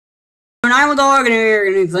everyone, I'm Dog, and we're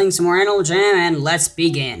going to be playing some more Animaljam, and let's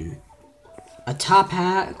begin. A top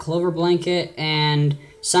hat, clover blanket, and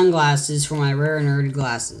sunglasses for my rare nerd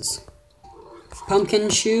glasses. Pumpkin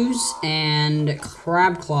shoes, and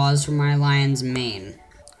crab claws for my lion's mane.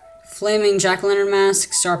 Flaming jack-o'-lantern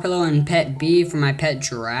mask, star pillow, and pet bee for my pet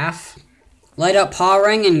giraffe. Light up paw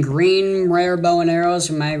ring and green rare bow and arrows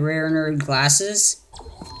for my rare nerd glasses.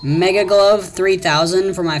 Mega glove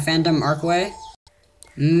 3000 for my phantom archway.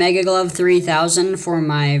 Mega Glove 3000 for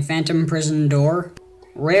my Phantom Prison door.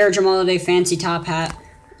 Rare Jamal Fancy Top Hat.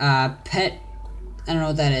 Pet, I don't know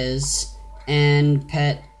what that is. And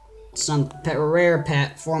rare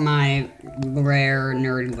pet for my rare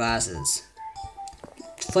nerd glasses.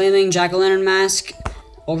 Flaming Jack-o'-lantern mask,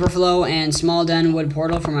 overflow, and small den wood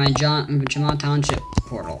portal for my Jamal Township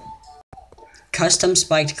portal. Custom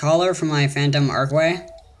spiked collar for my Phantom archway.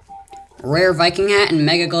 Rare Viking hat and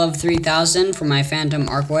Mega Glove 3000 for my Phantom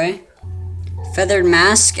archway. Feathered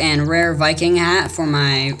mask and rare Viking hat for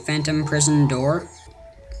my Phantom prison door.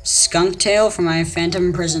 Skunk tail for my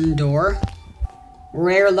Phantom prison door.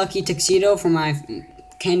 Rare Lucky tuxedo for my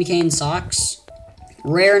candy cane socks.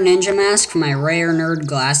 Rare ninja mask for my rare nerd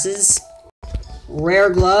glasses.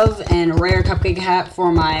 Rare glove and rare cupcake hat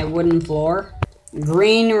for my wooden floor.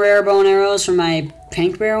 Green rare bow and arrows for my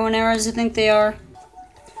pink bow and arrows, I think they are.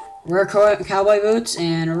 Rare cowboy boots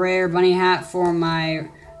and rare bunny hat for my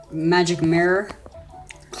magic mirror.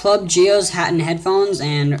 Club Geo's hat and headphones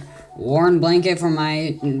and Warren blanket for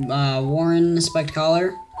my Warren spiked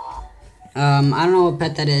collar. I don't know what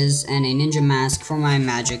pet that is, and a ninja mask for my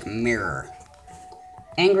magic mirror.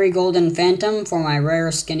 Angry golden phantom for my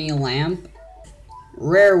rare skinny lamp.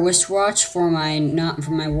 Rare wristwatch for my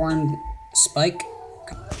Warren spike.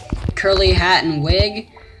 Curly hat and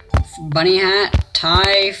wig. Bunny hat,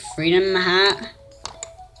 tie, freedom hat,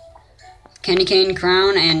 candy cane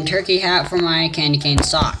crown, and turkey hat for my candy cane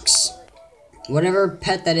socks. Whatever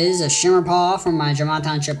pet that is, a shimmer paw for my Jamal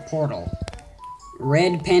Township portal.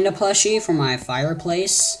 Red panda plushie for my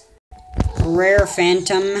fireplace. Rare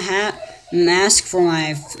phantom hat, mask for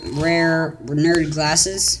my rare nerd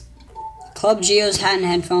glasses. Club Geo's hat and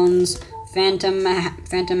headphones, phantom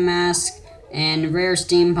mask, and rare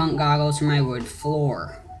steampunk goggles for my wood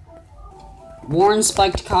floor. Warren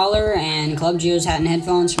spiked collar and Club Geo's hat and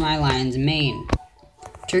headphones for my lion's mane.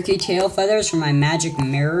 Turkey tail feathers for my magic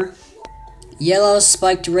mirror. Yellow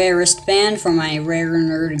spiked rare wristband for my rare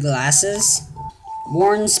nerd glasses.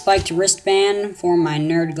 Warren spiked wristband for my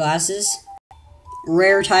nerd glasses.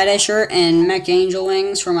 Rare tie-dye shirt and mech angel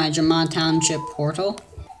wings for my Jamal Township portal.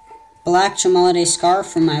 Black Jamal scarf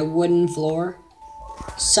for my wooden floor.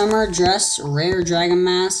 Summer dress, rare dragon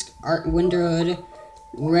mask, art winter hood,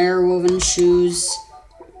 rare woven shoes,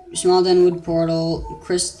 small den wood portal,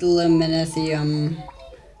 crystallinithium,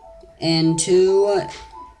 and 2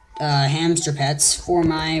 hamster pets for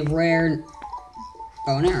my rare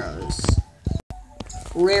bow and arrows.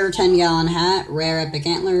 Rare 10-gallon hat, rare epic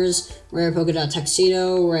antlers, rare polka dot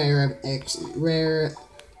tuxedo, rare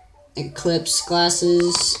eclipse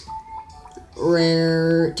glasses,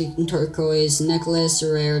 rare turquoise necklace,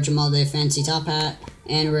 rare Jamal fancy top hat,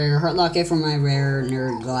 and rare heart locket for my rare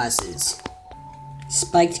nerd glasses.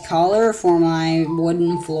 Spiked collar for my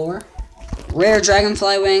wooden floor. Rare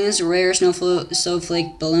dragonfly wings, rare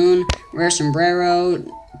snowflake balloon, rare sombrero,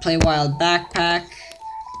 play wild backpack,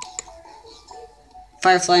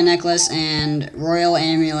 firefly necklace, and royal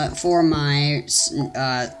amulet for my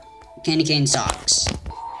candy cane socks.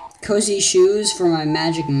 Cozy shoes for my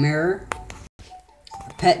magic mirror.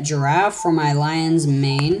 Pet giraffe for my lion's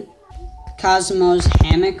mane. Cosmos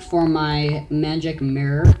hammock for my magic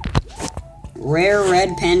mirror. Rare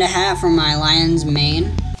red panda hat for my lion's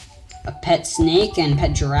mane. A pet snake and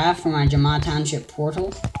pet giraffe for my Jamal Township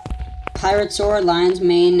portal. Pirate sword, lion's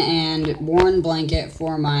mane, and Warren blanket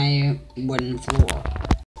for my wooden floor.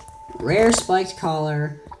 Rare spiked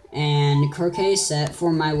collar and croquet set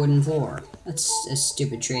for my wooden floor. That's a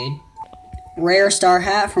stupid trade. Rare star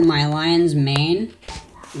hat for my lion's mane.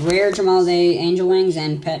 Rare Jamal angel wings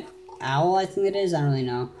and pet owl, I think it is, I don't really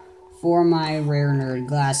know, for my rare nerd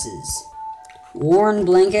glasses. Warren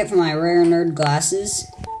blanket for my rare nerd glasses.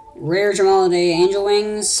 Rare Jamal angel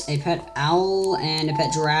wings, a pet owl, and a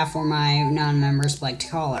pet giraffe for my non-member spiked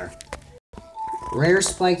collar. Rare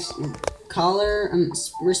spiked collar,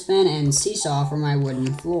 wristband, and seesaw for my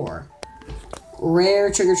wooden floor. Rare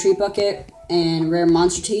trick-or-treat bucket and rare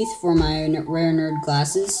monster teeth for my rare nerd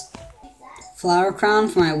glasses. Flower crown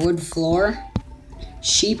for my wood floor.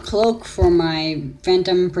 Sheep cloak for my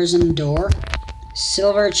Phantom prison door.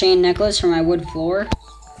 Silver chain necklace for my wood floor.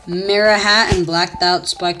 Mirror hat and blacked out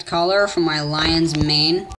spiked collar for my lion's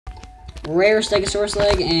mane. rare Stegosaurus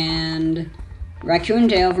leg, and raccoon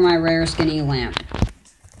tail for my rare skinny lamp.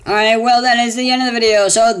 Alright, well, that is the end of the video.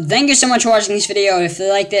 So, thank you so much for watching this video. If you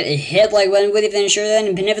liked it, hit the like button with it, then share that,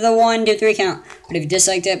 and pin it for the 1, 2, 3 count. But if you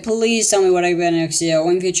disliked it, please tell me what I've been next video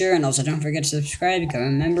in future. And also, don't forget to subscribe, become a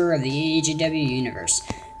member of the EGW universe.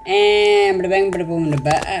 And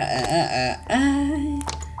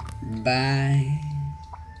bye.